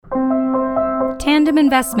Tandem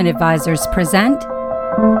Investment Advisors present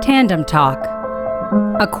Tandem Talk,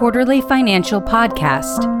 a quarterly financial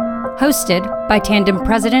podcast hosted by Tandem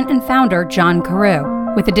President and Founder John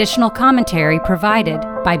Carew, with additional commentary provided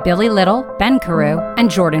by Billy Little, Ben Carew, and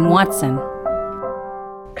Jordan Watson.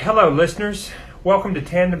 Hello, listeners. Welcome to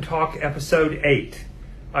Tandem Talk Episode 8.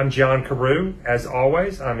 I'm John Carew. As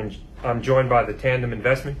always, I'm joined by the Tandem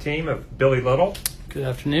Investment team of Billy Little. Good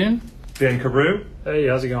afternoon. Ben Carew. Hey,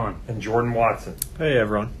 how's it going? And Jordan Watson. Hey,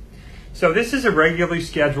 everyone. So this is a regularly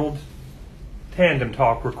scheduled Tandem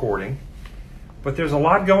Talk recording, but there's a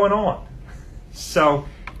lot going on. So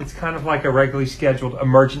it's kind of like a regularly scheduled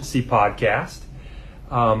emergency podcast.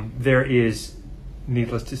 There is,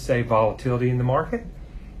 needless to say, volatility in the market.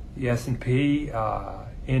 The S&P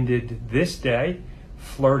ended this day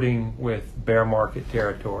flirting with bear market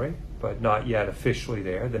territory, but not yet officially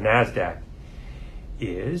there. The NASDAQ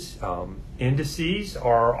is. Indices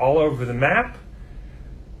are all over the map.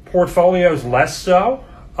 Portfolios less so.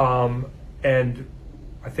 And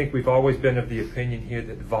I think we've always been of the opinion here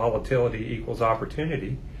that volatility equals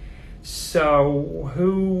opportunity. So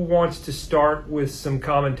who wants to start with some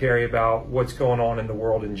commentary about what's going on in the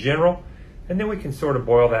world in general? And then we can sort of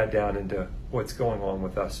boil that down into what's going on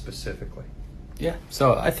with us specifically. Yeah,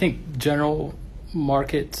 so I think general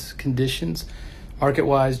market conditions,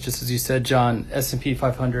 market-wise, just as you said, John, S&P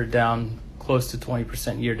 500 down close to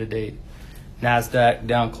 20% year-to-date. NASDAQ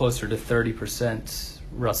down closer to 30%.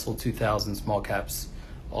 Russell 2000 small caps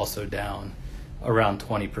also down around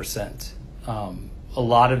 20%. A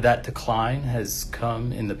lot of that decline has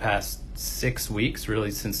come in the past 6 weeks,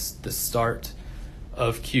 really since the start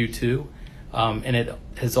of Q2. And it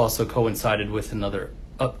has also coincided with another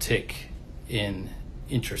uptick in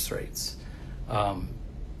interest rates.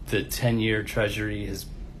 The 10-year Treasury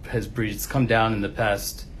has breached. It's come down in the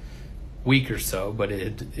past week or so, but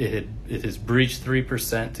it has breached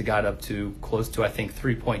 3%. It got up to close to, I think,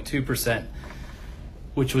 3.2%,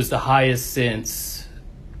 which was the highest since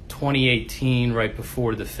 2018, right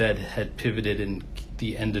before the Fed had pivoted in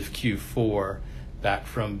the end of Q4, back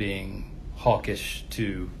from being hawkish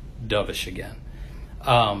to dovish again.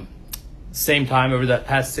 Same time over that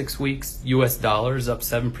past 6 weeks, U.S. dollars up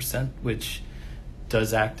 7%, which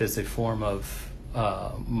does act as a form of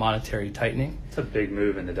monetary tightening. It's a big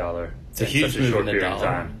move in the dollar. It's a huge move in the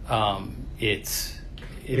dollar.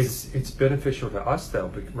 It's beneficial to us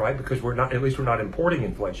though, right? Because we're not importing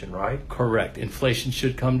inflation, right? Correct. Inflation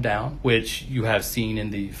should come down, which you have seen in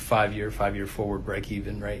the five-year forward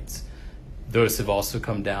break-even rates. Those have also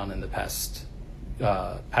come down in the past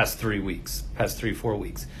 4 weeks.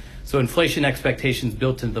 So inflation expectations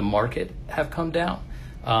built into the market have come down,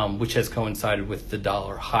 which has coincided with the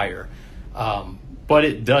dollar higher. But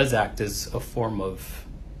it does act as a form of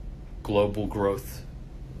global growth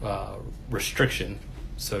restriction,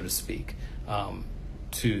 so to speak.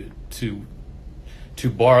 To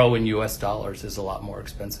borrow in U.S. dollars is a lot more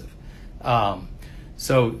expensive.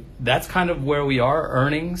 So that's kind of where we are.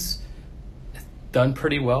 Earnings done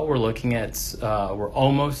pretty well. We're looking at, we're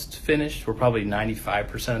almost finished. We're probably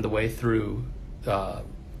 95% of the way through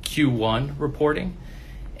Q1 reporting,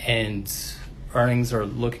 and earnings are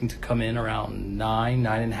looking to come in around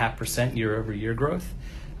 9.5% year-over-year growth.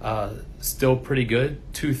 Still pretty good.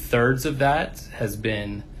 2/3 of that has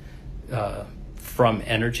been from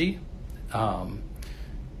energy.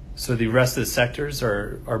 So the rest of the sectors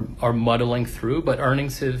are muddling through, but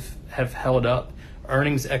earnings have held up.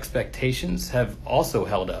 Earnings expectations have also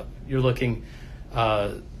held up. You're looking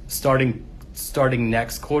starting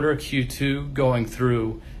next quarter, Q2, going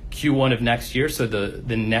through Q1 of next year, so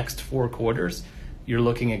the next 4 quarters, you're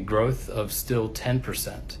looking at growth of still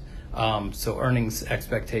 10%. So earnings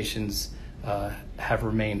expectations have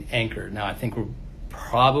remained anchored. Now, I think we're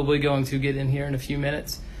probably going to get in here in a few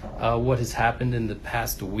minutes what has happened in the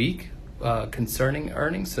past week concerning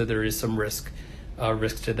earnings, so there is some risk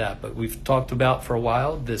to that. But we've talked about for a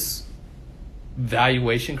while this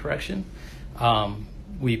valuation correction.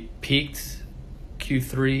 We peaked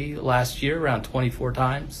Q3 last year around 24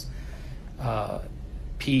 times.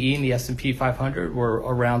 PE in the S&P 500 were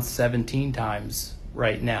around 17 times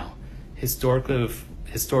right now.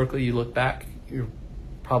 Historically, you look back, your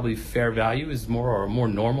probably fair value is more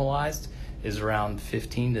normalized is around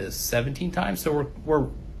 15 to 17 times. So we're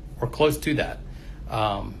close to that.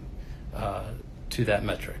 To that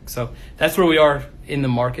metric. So that's where we are in the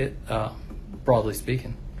market, broadly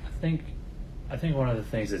speaking. I think one of the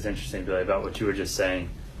things that's interesting, Billy, about what you were just saying,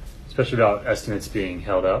 especially about estimates being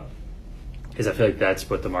held up, is I feel like that's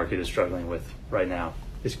what the market is struggling with right now,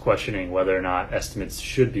 is questioning whether or not estimates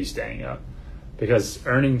should be staying up. Because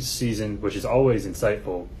earnings season, which is always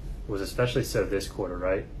insightful, was especially so this quarter,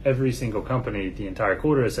 right? Every single company, the entire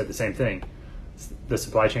quarter, has said the same thing. The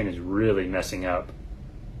supply chain is really messing up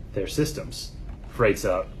their systems. Freight's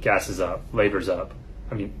up, gas is up, labor's up.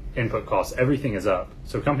 I mean, input costs, everything is up.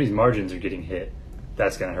 So companies' margins are getting hit.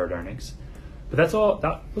 That's going to hurt earnings. But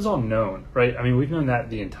that was all known, right? I mean, we've known that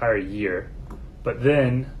the entire year. But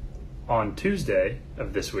then on Tuesday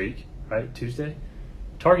of this week, right, Tuesday,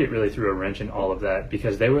 Target really threw a wrench in all of that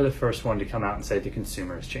because they were the first one to come out and say the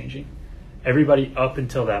consumer is changing. Everybody up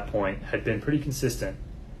until that point had been pretty consistent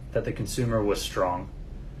that the consumer was strong.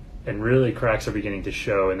 And really cracks are beginning to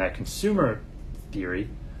show in that consumer theory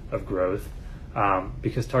of growth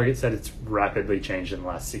because Target said it's rapidly changed in the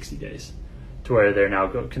last 60 days to where they're now,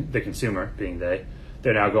 the consumer being they're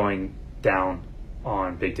now going down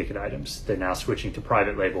on big ticket items. They're now switching to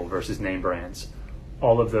private label versus name brands.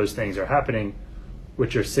 All of those things are happening,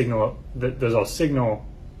 which are those all signal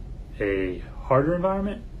a harder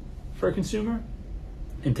environment for a consumer.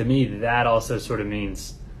 And to me, that also sort of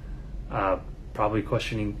means probably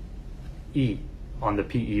questioning E on the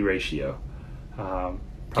PE ratio,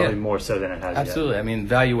 probably more so than it has absolutely. yet. I mean,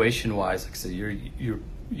 valuation wise, like I said,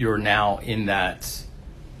 you're now in that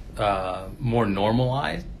more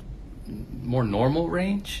normalized, more normal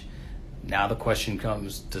range. Now the question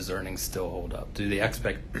comes: does earnings still hold up? Do they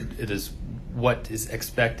expect what is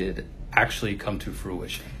expected actually come to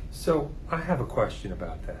fruition? So I have a question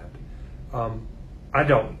about that.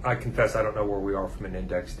 I confess I don't know where we are from an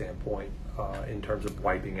index standpoint in terms of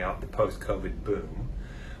wiping out the post-COVID boom.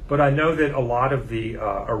 But I know that a lot of the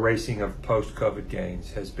erasing of post-COVID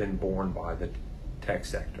gains has been borne by the tech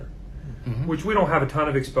sector, which we don't have a ton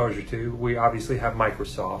of exposure to. We obviously have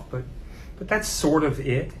Microsoft, but that's sort of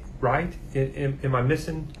it, right? Am I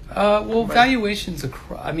missing? Valuations,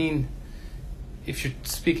 I mean, if you're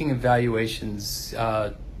speaking of valuations,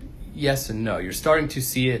 yes and no. You're starting to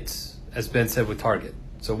see it, as Ben said, with Target.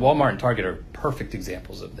 So Walmart and Target are perfect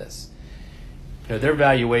examples of this. You know, their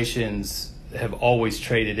valuations have always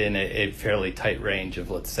traded in a fairly tight range of,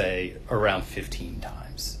 let's say, around 15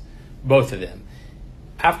 times. Both of them.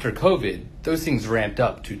 After COVID, those things ramped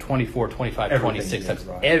up to 24, 25, 26 times.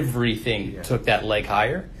 Right. Everything took that leg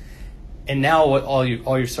higher. And now what all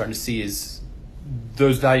you're starting to see is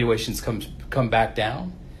those valuations come back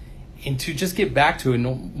down. And to just get back to a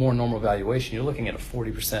more normal valuation, you're looking at a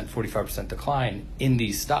 40%, 45% decline in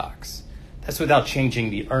these stocks. That's without changing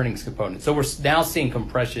the earnings component. So we're now seeing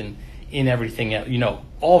compression in everything else. You know,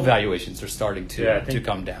 all valuations are starting to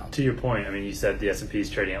come down. To your point, I mean, you said the S&P is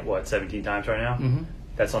trading at what, 17 times right now? Mm-hmm.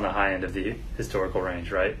 That's on the high end of the historical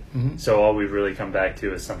range, right? Mm-hmm. So all we've really come back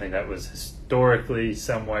to is something that was historically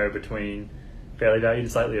somewhere between fairly valued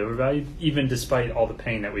and slightly overvalued, even despite all the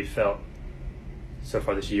pain that we felt so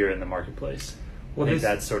far this year in the marketplace. Well, I think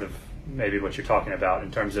that's sort of maybe what you're talking about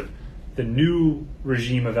in terms of the new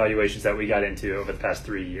regime of valuations that we got into over the past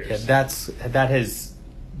 3 years. Yeah,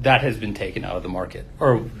 that has been taken out of the market,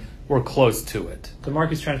 or we're close to it. The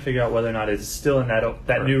market's trying to figure out whether or not it's still in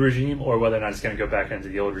that new regime, or whether or not it's going to go back into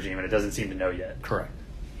the old regime, and it doesn't seem to know yet. Correct.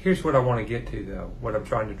 Here's what I want to get to, though. What I'm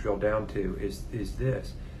trying to drill down to is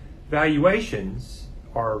this: valuations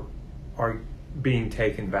are being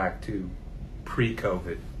taken back to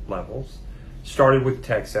pre-COVID levels. Started with the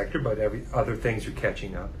tech sector, but other things are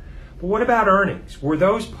catching up. But what about earnings? Were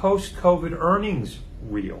those post-COVID earnings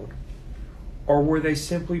real, or were they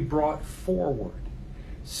simply brought forward?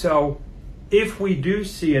 So if we do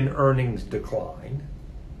see an earnings decline,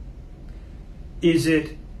 is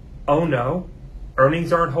it, oh no,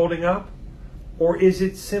 earnings aren't holding up? Or is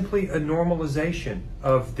it simply a normalization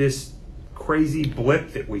of this crazy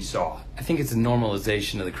blip that we saw? I think it's a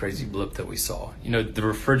normalization of the crazy blip that we saw. You know, the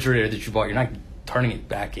refrigerator that you bought, you're not turning it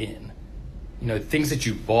back in. You know, things that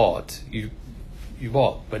you bought, you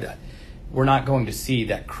bought, but we're not going to see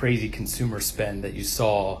that crazy consumer spend that you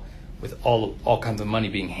saw with all kinds of money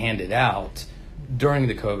being handed out during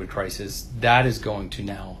the COVID crisis. That is going to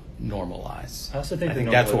now normalize. I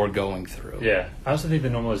think that's what we're going through. Yeah. I also think the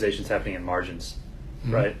normalization is happening in margins,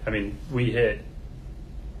 right? I mean,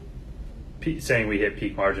 saying we hit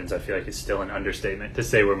peak margins, I feel like it's still an understatement to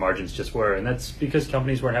say where margins just were. And that's because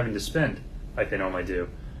companies weren't having to spend like they normally do.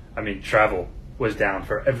 I mean, travel was down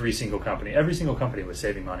for every single company. Every single company was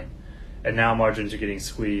saving money. And now margins are getting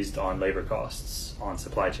squeezed on labor costs, on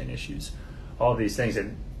supply chain issues, all these things.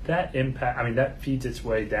 And that that feeds its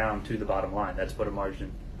way down to the bottom line. That's what a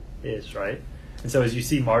margin is, right? And so as you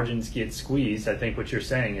see margins get squeezed, I think what you're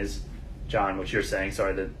saying is, John,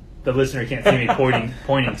 sorry, the listener can't see me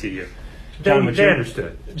pointing to you. John, they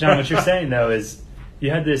understood. John, what you're saying, though, is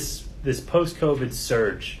you had this post-COVID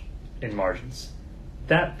surge in margins.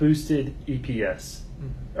 That boosted EPS.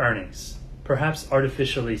 earnings, perhaps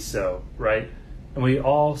artificially so, right? And we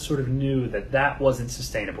all sort of knew that that wasn't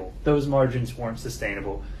sustainable. Those margins weren't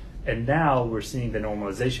sustainable. And now we're seeing the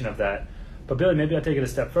normalization of that. But Billy, maybe I'll take it a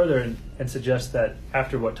step further and suggest that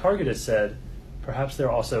after what Target has said, perhaps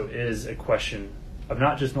there also is a question of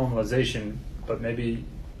not just normalization, but maybe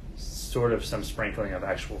sort of some sprinkling of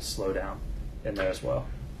actual slowdown in there as well.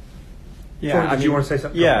 Yeah, did you want to say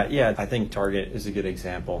something? Yeah. I think Target is a good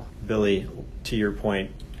example. Billy, to your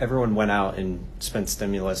point, everyone went out and spent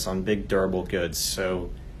stimulus on big durable goods, so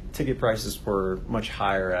ticket prices were much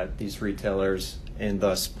higher at these retailers and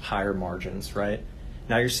thus higher margins, right?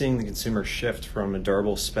 Now you're seeing the consumer shift from a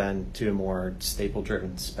durable spend to a more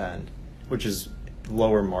staple-driven spend, which is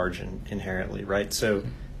lower margin inherently, right? So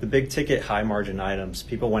the big ticket, high margin items,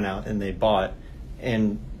 people went out and they bought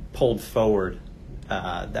and pulled forward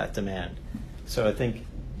that demand. So I think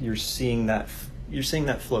you're seeing that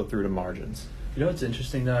flow through to margins. You know what's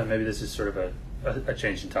interesting though, and maybe this is sort of a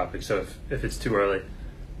change in topic, so if it's too early,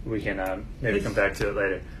 we can maybe come back to it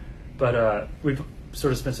later. But we've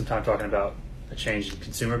sort of spent some time talking about a change in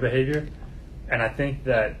consumer behavior, and I think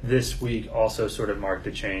that this week also sort of marked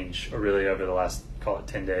a change, or really over the last, call it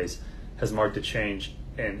 10 days, has marked a change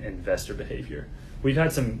in investor behavior. We've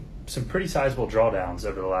had some pretty sizable drawdowns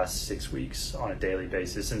over the last 6 weeks on a daily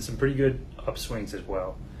basis, and some pretty good upswings as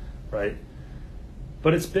well, right?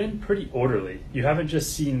 But it's been pretty orderly. You haven't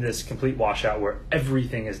just seen this complete washout where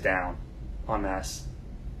everything is down en masse.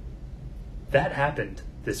 That happened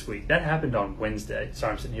this week. That happened on Wednesday.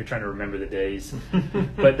 Sorry, I'm sitting here trying to remember the days.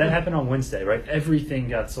 But that happened on Wednesday, right? Everything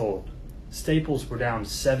got sold. Staples were down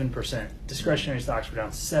 7%. Discretionary stocks were down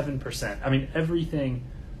 7%. I mean, everything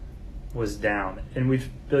was down. And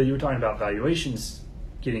Bill, you were talking about valuations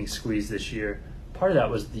getting squeezed this year. Part of that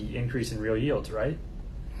was the increase in real yields, right?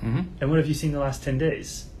 Mm-hmm. And what have you seen the last 10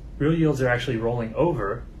 days? Real yields are actually rolling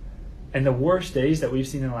over. And the worst days that we've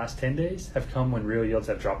seen in the last 10 days have come when real yields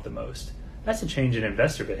have dropped the most. That's a change in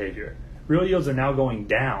investor behavior. Real yields are now going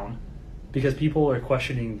down because people are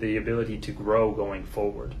questioning the ability to grow going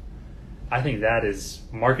forward. I think that is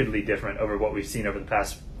markedly different over what we've seen over the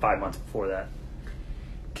past 5 months before that.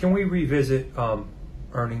 Can we revisit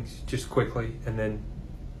earnings just quickly and then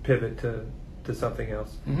pivot to something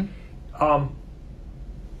else? Mm-hmm.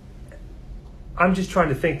 I'm just trying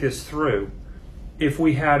to think this through. If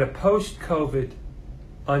we had a post-COVID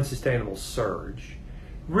unsustainable surge,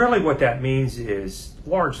 really what that means is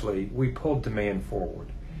largely we pulled demand forward.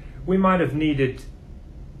 We might have needed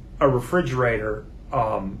a refrigerator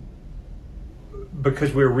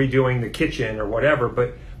because we were redoing the kitchen or whatever,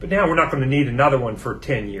 but now we're not going to need another one for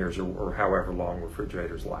 10 years or however long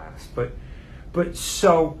refrigerators last. But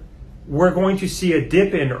so we're going to see a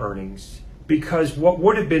dip in earnings because what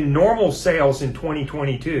would have been normal sales in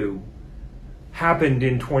 2022 happened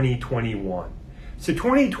in 2021. So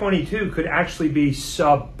 2022 could actually be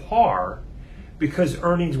subpar because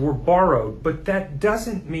earnings were borrowed, but that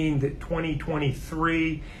doesn't mean that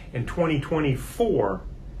 2023 and 2024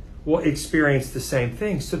 will experience the same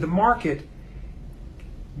thing. So the market,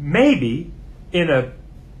 maybe in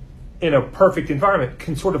a perfect environment,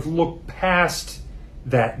 can sort of look past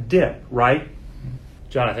that dip, right?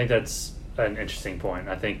 John, I think that's an interesting point.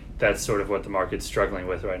 I think that's sort of what the market's struggling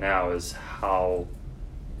with right now is how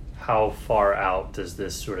far out does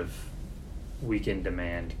this sort of weakened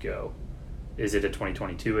demand go? Is it a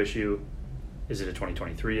 2022 issue? Is it a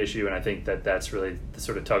 2023 issue? And I think that that's really the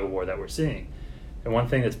sort of tug of war that we're seeing. And one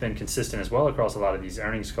thing that's been consistent as well across a lot of these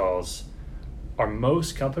earnings calls are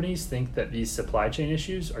most companies think that these supply chain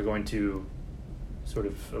issues are going to sort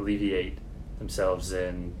of alleviate themselves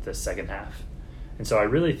in the second half. And so I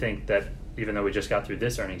really think that even though we just got through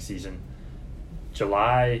this earnings season,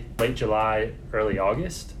 late July, early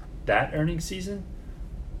August, that earnings season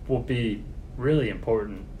will be really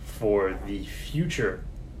important for the future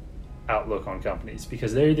outlook on companies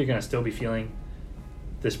because they're either going to still be feeling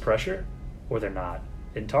this pressure or they're not.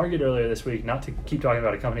 In Target earlier this week, not to keep talking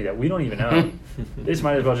about a company that we don't even own, this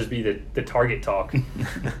might as well just be the Target talk.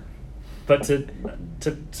 But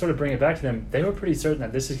to sort of bring it back to them, they were pretty certain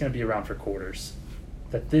that this is going to be around for quarters,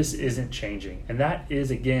 that this isn't changing. And that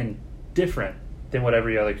is, again, different than what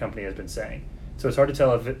every other company has been saying. So it's hard to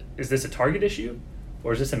tell is this a Target issue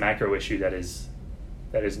or is this a macro issue that is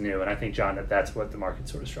new? And I think, John, that's what the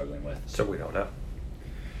market's sort of struggling with. So we don't know.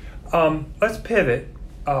 Let's pivot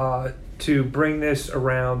to bring this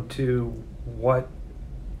around to what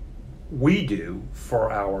we do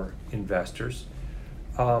for our investors.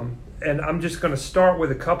 And I'm just going to start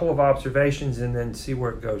with a couple of observations and then see where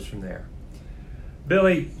it goes from there.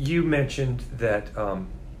 Billy, you mentioned that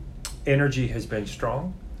energy has been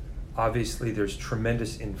strong. Obviously, there's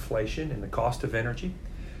tremendous inflation in the cost of energy.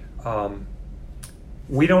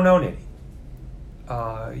 We don't own any.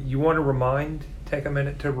 You want to take a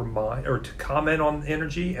minute to remind or to comment on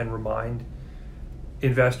energy and remind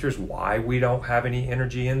investors why we don't have any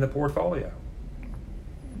energy in the portfolio.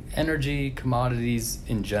 Energy commodities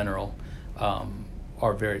in general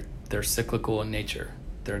they're cyclical in nature.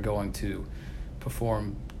 They're going to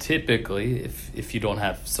perform typically if you don't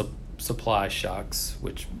have supply shocks,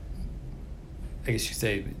 which I guess you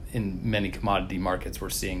say in many commodity markets we're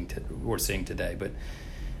seeing today.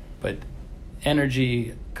 But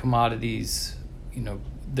energy commodities,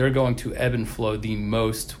 they're going to ebb and flow the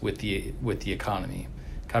most with the economy.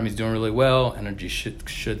 Economy's doing really well. Energy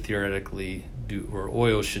should theoretically do, or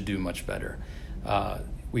oil should do much better.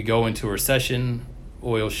 We go into a recession,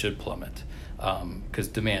 oil should plummet because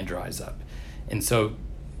demand dries up, and so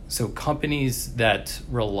companies that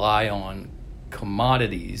rely on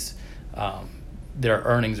commodities, their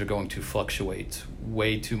earnings are going to fluctuate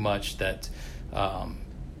way too much that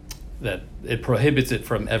it prohibits it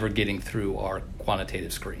from ever getting through our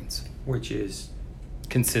quantitative screens. Which is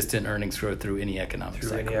consistent earnings growth through any economic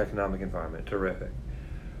cycle. Any economic environment. Terrific.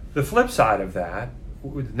 The flip side of that,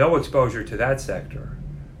 with no exposure to that sector,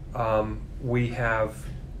 we have,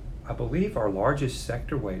 I believe, our largest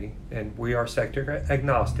sector weighting, and we are sector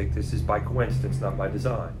agnostic. This is by coincidence, not by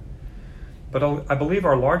design. But I believe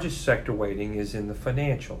our largest sector weighting is in the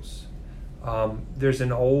financials. There's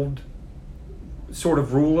an old sort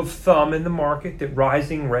of rule of thumb in the market that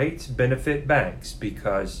rising rates benefit banks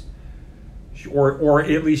because, or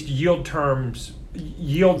at least yield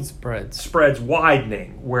spreads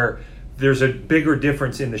widening, where there's a bigger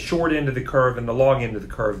difference in the short end of the curve and the long end of the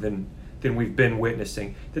curve than we've been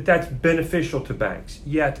witnessing, that's beneficial to banks.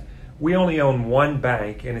 Yet we only own one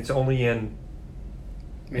bank, and it's only in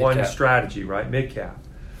Mid-cap. One strategy, right? Mid-cap.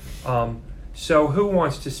 So who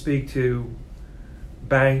wants to speak to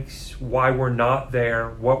banks, why we're not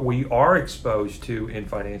there, what we are exposed to in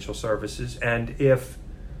financial services, and if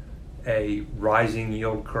a rising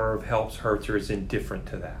yield curve helps, hurts, or is indifferent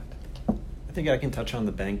to that? I think I can touch on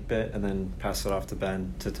the bank bit and then pass it off to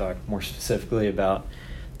Ben to talk more specifically about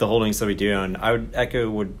the holdings that we do own. I would echo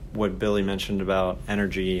what Billy mentioned about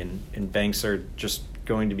energy, and banks are just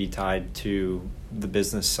going to be tied to the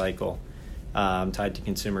business cycle, tied to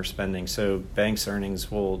consumer spending. So banks'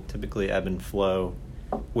 earnings will typically ebb and flow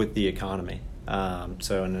with the economy.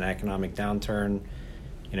 So in an economic downturn,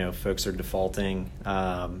 folks are defaulting.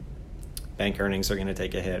 Bank earnings are going to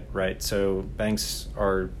take a hit, right? So banks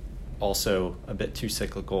are also a bit too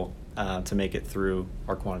cyclical to make it through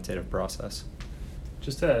our quantitative process.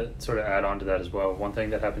 Just to sort of add on to that as well, one thing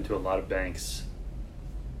that happened to a lot of banks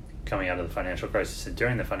coming out of the financial crisis and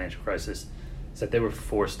during the financial crisis is that they were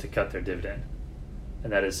forced to cut their dividend.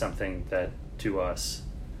 And that is something that, to us,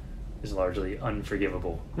 is largely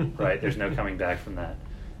unforgivable, right? There's no coming back from that.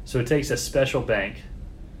 So it takes a special bank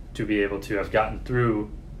to be able to have gotten through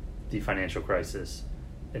the financial crisis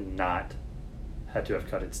and not had to have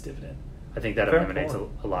cut its dividend. I think that eliminates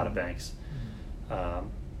a lot of banks.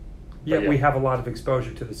 Yet we have a lot of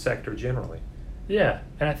exposure to the sector generally. Yeah,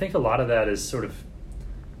 and I think a lot of that is sort of,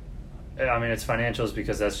 it's financials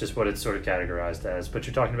because that's just what it's sort of categorized as. But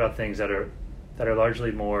you're talking about things that are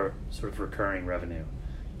largely more sort of recurring revenue.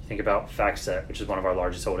 You think about FactSet, which is one of our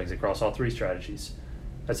largest holdings across all three strategies.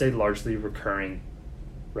 That's a largely recurring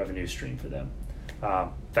revenue stream for them.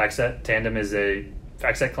 FactSet, Tandem is a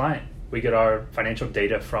FactSet client. We get our financial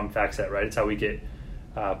data from FactSet, right? It's how we get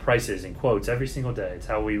prices and quotes every single day. It's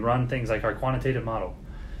how we run things like our quantitative model.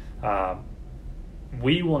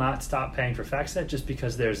 We will not stop paying for FactSet just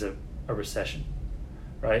because there's a recession,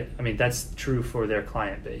 right? That's true for their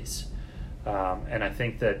client base. And I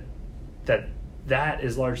think that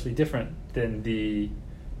is largely different than the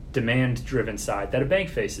demand-driven side that a bank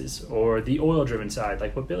faces, or the oil-driven side,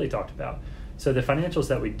 like what Billy talked about. So the financials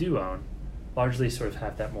that we do own largely sort of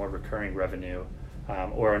have that more recurring revenue,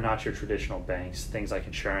 or are not your traditional banks, things like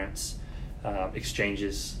insurance,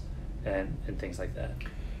 exchanges, and things like that.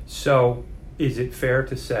 So is it fair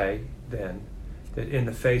to say, then, that in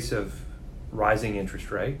the face of rising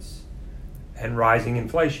interest rates and rising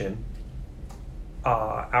inflation,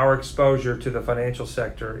 our exposure to the financial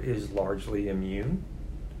sector is largely immune?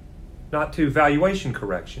 Not to valuation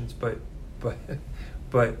corrections, but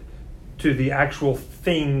to the actual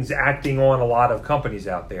things acting on a lot of companies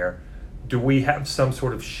out there. Do we have some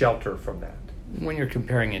sort of shelter from that? When you're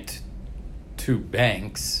comparing it to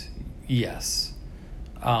banks, yes.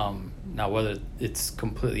 Now, whether it's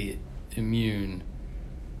completely immune,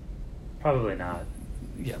 probably not.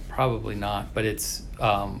 Yeah, probably not. But it's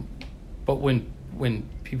but when when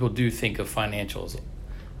people do think of financials,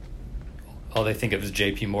 all they think of is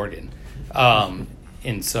JP Morgan.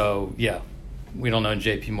 And so, we don't own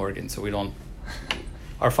JP Morgan, so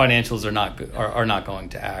our financials are not going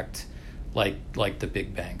to act like the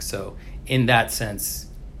big banks. So in that sense,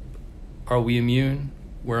 are we immune?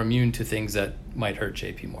 We're immune to things that might hurt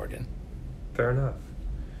JP Morgan. Fair enough.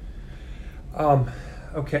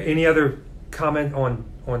 Okay. Any other comment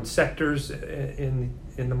on sectors in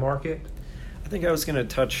the market? I think I was going to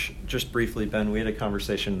touch just briefly, Ben. We had a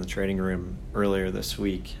conversation in the trading room earlier this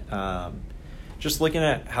week. Just looking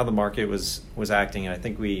at how the market was acting, and I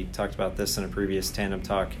think we talked about this in a previous Tandem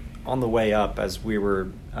Talk, on the way up as we were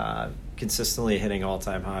consistently hitting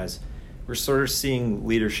all-time highs, we're sort of seeing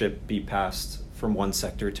leadership be passed from one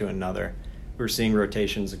sector to another. We're seeing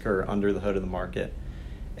rotations occur under the hood of the market.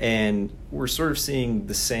 And we're sort of seeing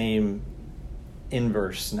the same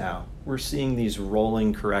inverse now. We're seeing these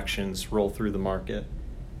rolling corrections roll through the market.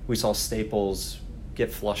 We saw staples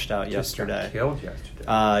get flushed out yesterday. Got killed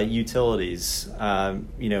yesterday. Utilities,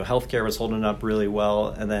 healthcare was holding up really well,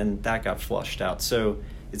 and then that got flushed out. So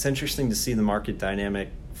it's interesting to see the market dynamic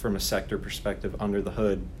from a sector perspective under the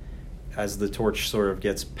hood as the torch sort of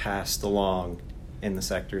gets passed along in the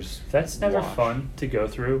sectors. That's never fun to go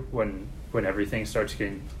through when everything starts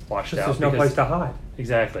getting washed out. There's no place to hide.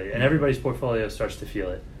 Exactly, and everybody's portfolio starts to feel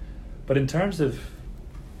it. But in terms of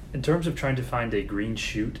trying to find a green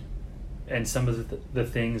shoot, and some of the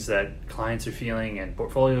things that clients are feeling and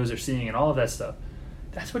portfolios are seeing and all of that stuff,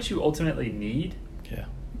 that's what you ultimately need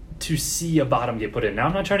to see a bottom get put in. Now,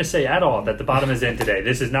 I'm not trying to say at all that the bottom is in today.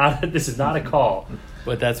 This is not a call.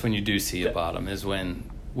 But that's when you do see a bottom, is when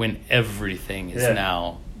everything is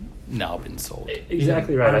now been sold.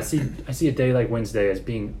 Exactly right. I see a day like Wednesday as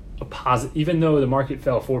being a positive, even though the market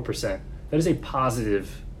fell 4%. That is a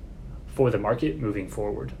positive for the market moving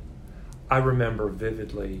forward. I remember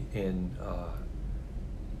vividly in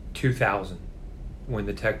 2000 when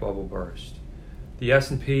the tech bubble burst. The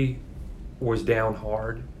S&P was down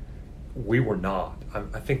hard. We were not.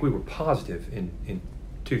 I think we were positive in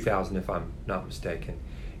 2000, if I'm not mistaken,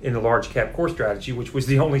 in the large cap core strategy, which was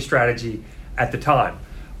the only strategy at the time.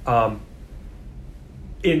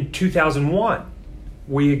 In 2001,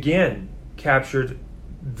 we again captured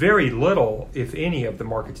very little, if any, of the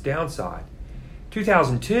market's downside.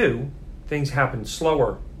 2002, things happened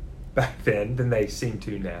slower back then than they seem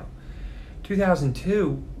to now.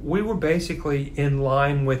 2002, we were basically in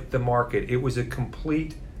line with the market. It was a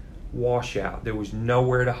complete washout. There was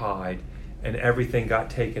nowhere to hide, and everything got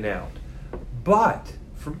taken out. But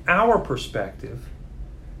from our perspective,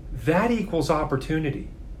 that equals opportunity.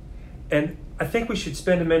 And I think we should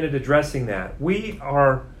spend a minute addressing that. We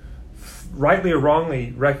are rightly or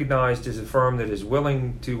wrongly recognized as a firm that is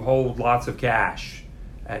willing to hold lots of cash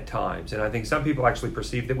at times. And I think some people actually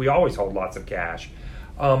perceive that we always hold lots of cash.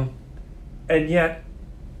 And yet,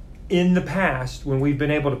 in the past, when we've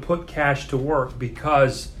been able to put cash to work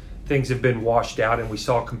because things have been washed out and we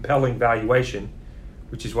saw compelling valuation,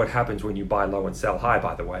 which is what happens when you buy low and sell high,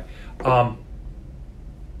 by the way,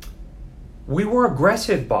 we were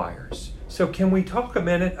aggressive buyers. So can we talk a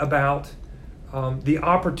minute about the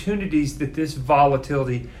opportunities that this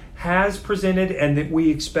volatility has presented and that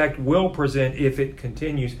we expect will present if it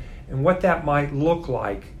continues, and what that might look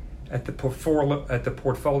like at the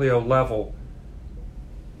portfolio level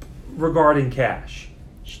regarding cash?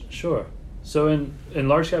 Sure. So in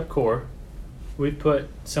large cap core, we've put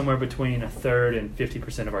somewhere between 1/3 and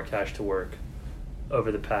 50% of our cash to work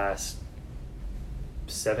over the past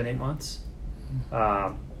 7-8 months.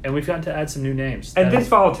 And we've gotten to add some new names. And this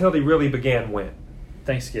volatility really began when?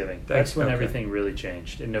 Thanksgiving. That's when everything really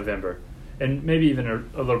changed, in November. And maybe even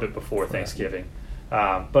a little bit before Thanksgiving.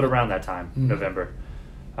 But around that time, November.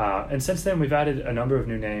 And since then, we've added a number of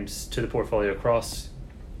new names to the portfolio across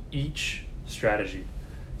each strategy.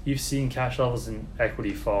 You've seen cash levels in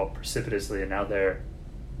equity fall precipitously, and now they're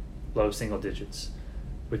low single digits.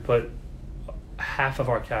 We put half of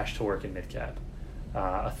our cash to work in mid cap,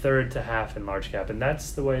 1/3 to half in large cap, and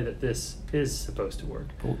that's the way that this is supposed to work.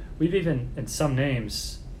 Cool. We've even, in some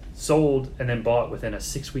names, sold and then bought within a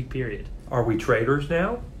 6-week period. Are we traders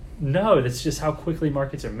now? No, that's just how quickly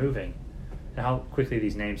markets are moving and how quickly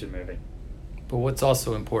these names are moving. But what's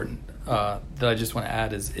also important that I just want to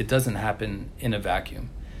add is it doesn't happen in a vacuum.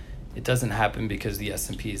 It doesn't happen because the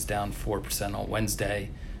S&P is down 4% on Wednesday,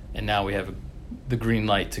 and now we have the green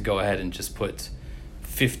light to go ahead and just put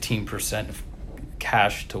 15% of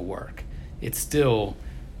cash to work. It's still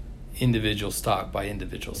individual stock by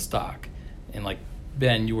individual stock. And like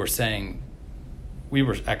Ben, you were saying, we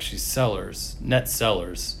were actually sellers, net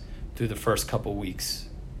sellers, through the first couple weeks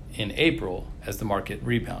in April as the market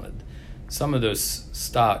rebounded. Some of those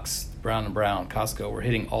stocks, Brown & Brown, Costco, were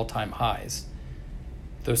hitting all-time highs.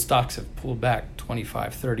 Those stocks have pulled back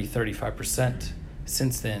 25, 30, 35%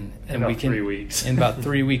 since then. In about 3 weeks. In about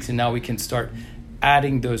 3 weeks, and now we can start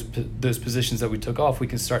adding those positions that we took off. We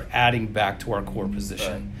can start adding back to our core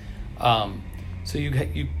position. Right. So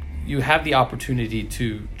you have the opportunity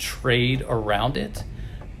to trade around it,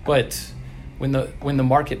 but when the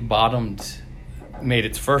market made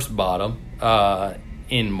its first bottom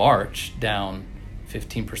in March, down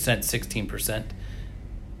 15%, 16%,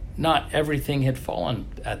 not everything had fallen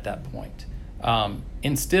at that point.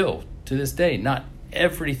 And still, to this day, not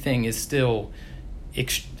everything is still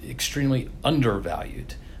extremely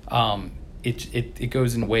undervalued. It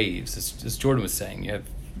goes in waves, as Jordan was saying.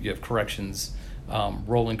 You have corrections,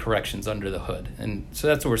 rolling corrections under the hood, and so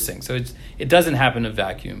that's what we're seeing. So it doesn't happen in a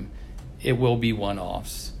vacuum. It will be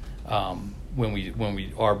one-offs when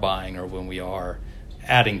we are buying or when we are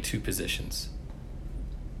adding to positions.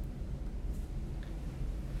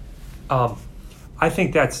 I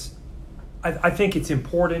think it's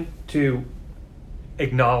important to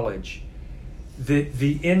acknowledge that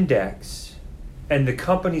the index and the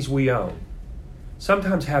companies we own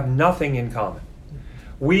sometimes have nothing in common.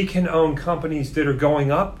 We can own companies that are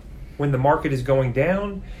going up when the market is going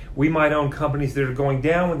down. We might own companies that are going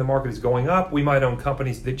down when the market is going up. We might own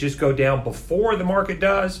companies that just go down before the market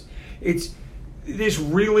does. This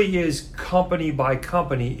really is company by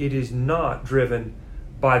company. It is not driven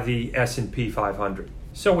by the S&P 500.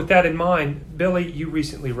 So with that in mind, Billy, you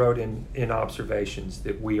recently wrote in Observations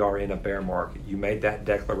that we are in a bear market. You made that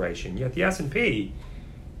declaration, yet the S&P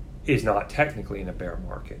is not technically in a bear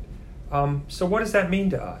market. So what does that mean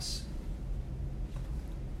to us?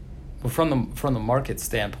 Well, from the market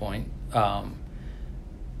standpoint,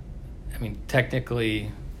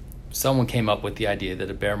 technically, someone came up with the idea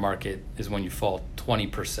that a bear market is when you fall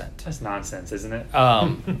 20%. That's nonsense, isn't it?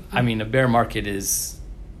 A bear market is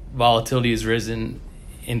volatility has risen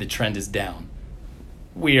and the trend is down.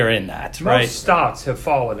 We are in that, right? Most stocks have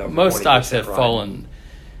fallen over 20%. Most stocks have fallen,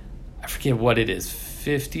 I forget what it is,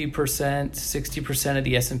 50%, 60% of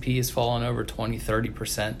the S&P has fallen over 20,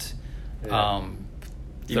 30%. Yeah.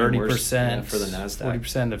 30% for the NASDAQ.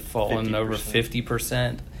 40% have fallen 50%. over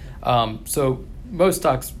 50%. So most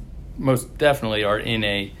stocks most definitely are in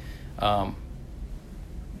a,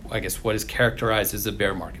 what is characterized as a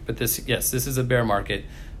bear market. But this is a bear market.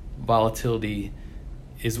 Volatility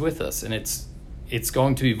is with us, and it's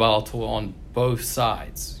going to be volatile on both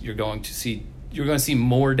sides. You're going to see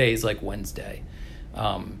more days like Wednesday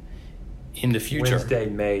in the future. Wednesday,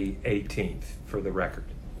 May 18th, for the record.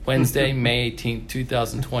 Wednesday, May 18th,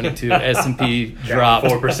 2022, S&P dropped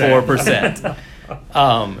 4%.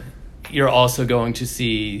 You're also going to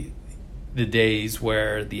see the days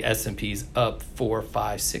where the S&P is up 4,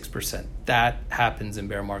 5, 6%. That happens in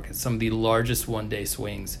bear markets. Some of the largest one-day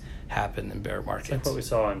swings happen in bear markets. It's like what we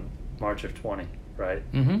saw in March of 20, right?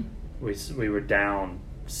 Mm-hmm. We were down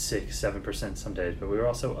 6, 7% some days, but we were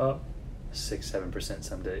also up 6, 7%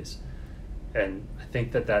 some days. And I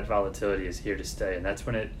think that volatility is here to stay, and that's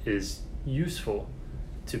when it is useful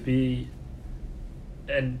to be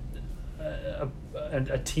a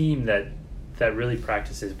team that really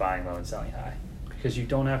practices buying low and selling high, because you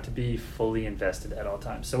don't have to be fully invested at all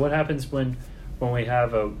times. So what happens when we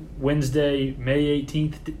have a Wednesday, May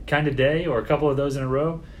 18th kind of day, or a couple of those in a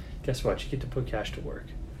row? Guess what? You get to put cash to work.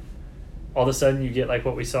 All of a sudden you get like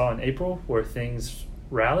what we saw in April, where things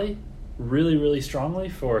rally really, really strongly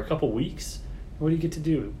for a couple weeks. What do you get to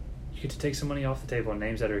do? You get to take some money off the table on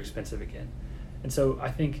names that are expensive again. And so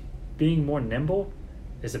I think being more nimble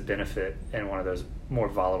is a benefit in one of those more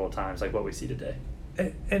volatile times like what we see today.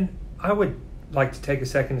 And I would like to take a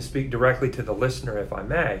second to speak directly to the listener, if I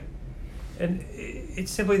may. And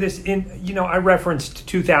it's simply this. I referenced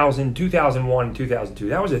 2000, 2001, 2002.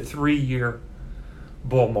 That was a 3-year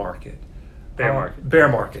bull market. Bear market. Bear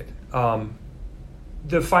market.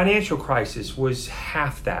 The financial crisis was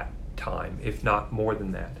half that time, if not more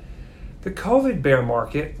than that. The COVID bear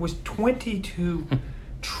market was 22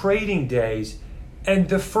 trading days, and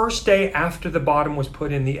the first day after the bottom was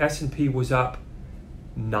put in, the S&P was up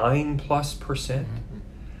 9+%. Mm-hmm.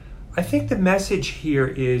 I think the message here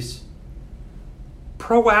is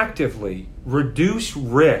proactively reduce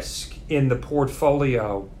risk in the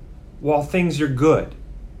portfolio while things are good.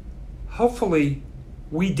 Hopefully,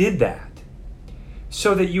 we did that,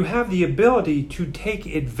 so that you have the ability to take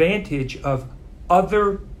advantage of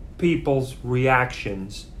other people's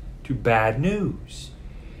reactions to bad news.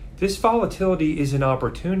 This volatility is an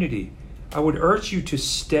opportunity. I would urge you to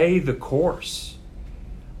stay the course.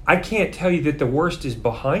 I can't tell you that the worst is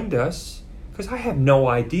behind us because I have no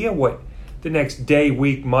idea what the next day,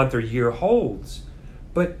 week, month, or year holds.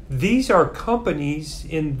 But these are companies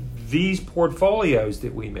in these portfolios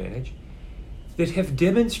that we manage that have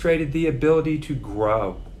demonstrated the ability to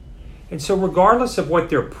grow. And so regardless of what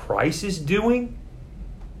their price is doing,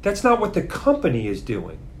 that's not what the company is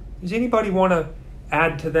doing. Does anybody want to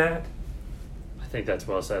add to that? I think that's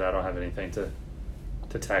well said. I don't have anything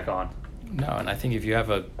to tack on. No, and I think if you have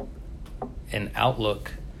an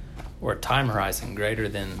outlook or a time horizon greater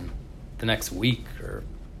than the next week or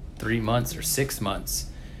 3 months or 6 months,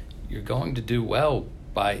 you're going to do well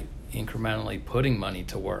by incrementally putting money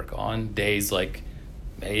to work on days like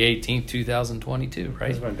May 18th, 2022,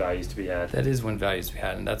 right? That's when values to be had. That is when values to be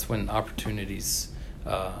had, and that's when opportunities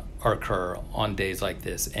occur on days like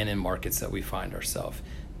this and in markets that we find ourselves.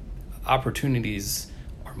 Opportunities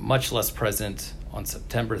are much less present on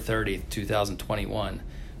September 30th, 2021,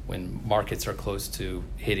 when markets are close to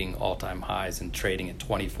hitting all-time highs and trading at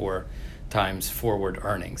 24 times forward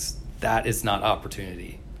earnings. That is not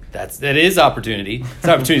opportunity. That is opportunity. It's an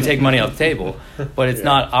opportunity to take money off the table, but it's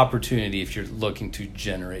not opportunity if you're looking to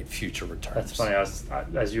generate future returns. That's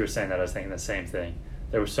funny. As you were saying that, I was thinking the same thing.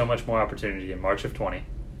 There was so much more opportunity in March of 20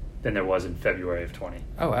 than there was in February of 20.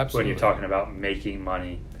 Oh, absolutely. When you're talking about making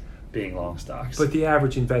money, being long stocks. But the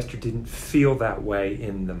average investor didn't feel that way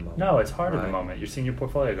in the moment. No, it's hard right? in the moment. You're seeing your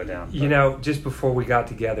portfolio go down. You know, just before we got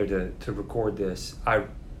together to record this,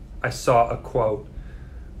 I saw a quote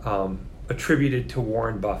attributed to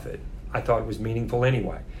Warren Buffett. I thought it was meaningful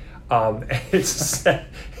anyway. It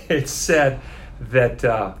said that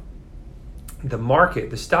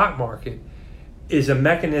the stock market, is a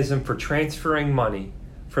mechanism for transferring money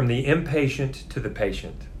from the impatient to the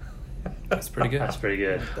patient. That's pretty good. That's pretty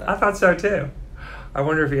good. I thought so too. I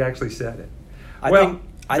wonder if he actually said it. I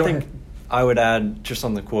think I would add just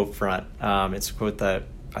on the quote front. It's a quote that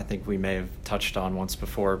I think we may have touched on once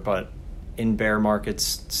before, but in bear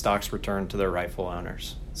markets, stocks return to their rightful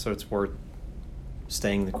owners. So it's worth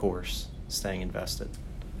staying the course, staying invested.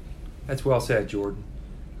 That's well said, Jordan.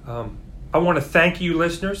 I want to thank you,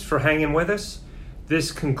 listeners, for hanging with us.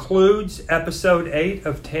 This concludes episode 8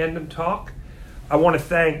 of Tandem Talk. I want to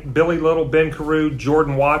thank Billy Little, Ben Carew,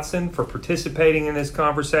 Jordan Watson for participating in this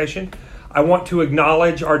conversation. I want to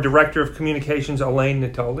acknowledge our Director of Communications, Elaine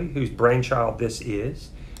Natoli, whose brainchild this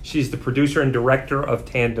is. She's the producer and director of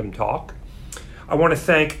Tandem Talk. I want to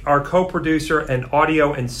thank our co-producer and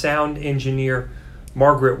audio and sound engineer,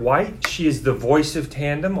 Margaret White. She is the voice of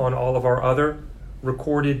Tandem on all of our other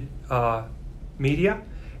recorded media.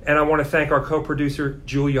 And I want to thank our co-producer,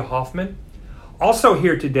 Julia Hoffman. Also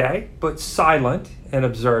here today, but silent and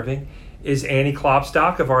observing, is Annie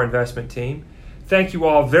Klopstock of our investment team. Thank you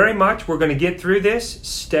all very much. We're going to get through this.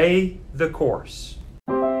 Stay the course.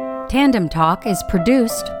 Tandem Talk is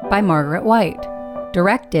produced by Margaret White,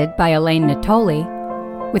 directed by Elaine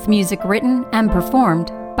Natoli, with music written and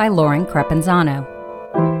performed by Lauren Crepenzano.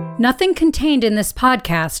 Nothing contained in this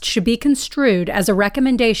podcast should be construed as a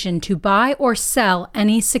recommendation to buy or sell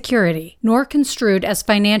any security, nor construed as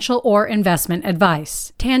financial or investment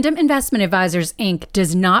advice. Tandem Investment Advisors, Inc.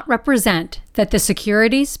 does not represent that the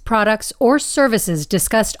securities, products, or services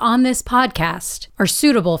discussed on this podcast are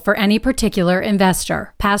suitable for any particular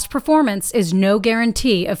investor. Past performance is no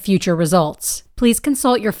guarantee of future results. Please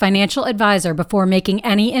consult your financial advisor before making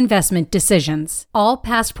any investment decisions. All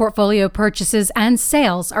past portfolio purchases and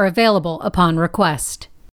sales are available upon request.